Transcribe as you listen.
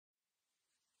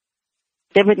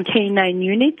Durban K9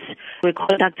 units were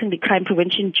conducting the crime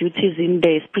prevention duties in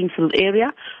the Springfield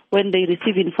area. When they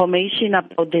received information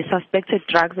about the suspected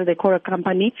drugs at the courier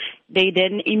company, they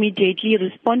then immediately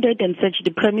responded and searched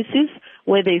the premises,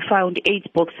 where they found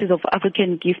 8 boxes of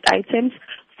African gift items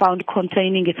found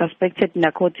containing a suspected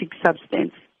narcotic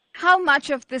substance. How much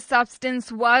of the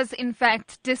substance was in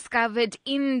fact discovered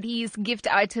in these gift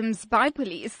items by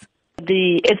police?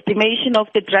 The estimation of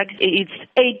the drug is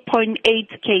 8.8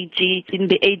 kg in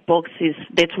the 8 boxes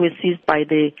that were seized by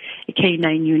the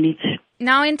K9 unit.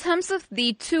 Now, in terms of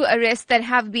the 2 arrests that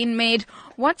have been made,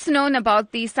 what's known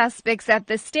about the suspects at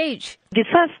this stage? The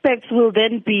suspects will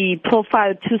then be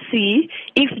profiled to see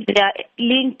if they are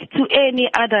linked to any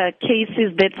other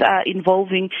cases that are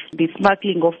involving the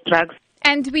smuggling of drugs.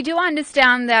 And we do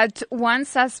understand that one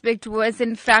suspect was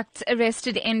in fact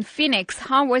arrested in Phoenix.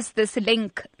 How was this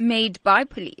link made by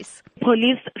police?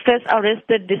 Police first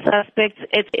arrested the suspect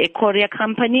at a courier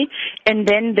company, and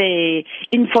then the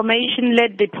information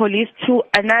led the police to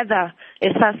another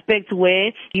suspect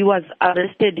where he was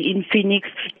arrested in Phoenix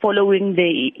following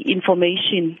the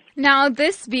information. Now,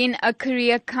 this being a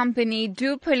courier company,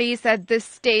 do police at this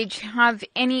stage have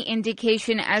any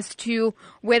indication as to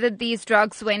whether these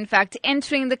drugs were in fact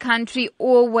entering the country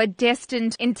or were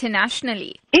destined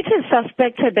internationally? It is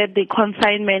suspected that the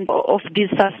consignment of these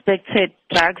suspected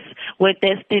drugs were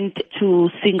destined to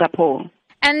Singapore.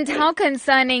 And how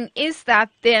concerning is that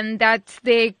then, that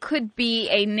there could be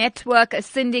a network, a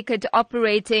syndicate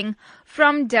operating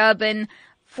from Durban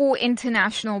for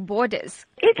international borders?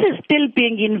 It is still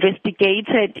being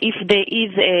investigated if there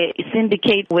is a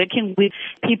syndicate working with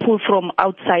people from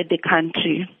outside the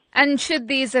country. And should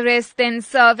these arrests then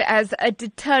serve as a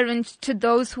deterrent to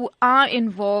those who are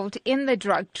involved in the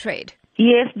drug trade?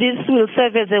 Yes, this will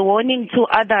serve as a warning to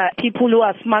other people who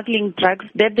are smuggling drugs,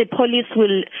 that the police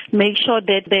will make sure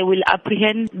that they will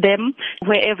apprehend them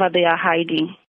wherever they are hiding.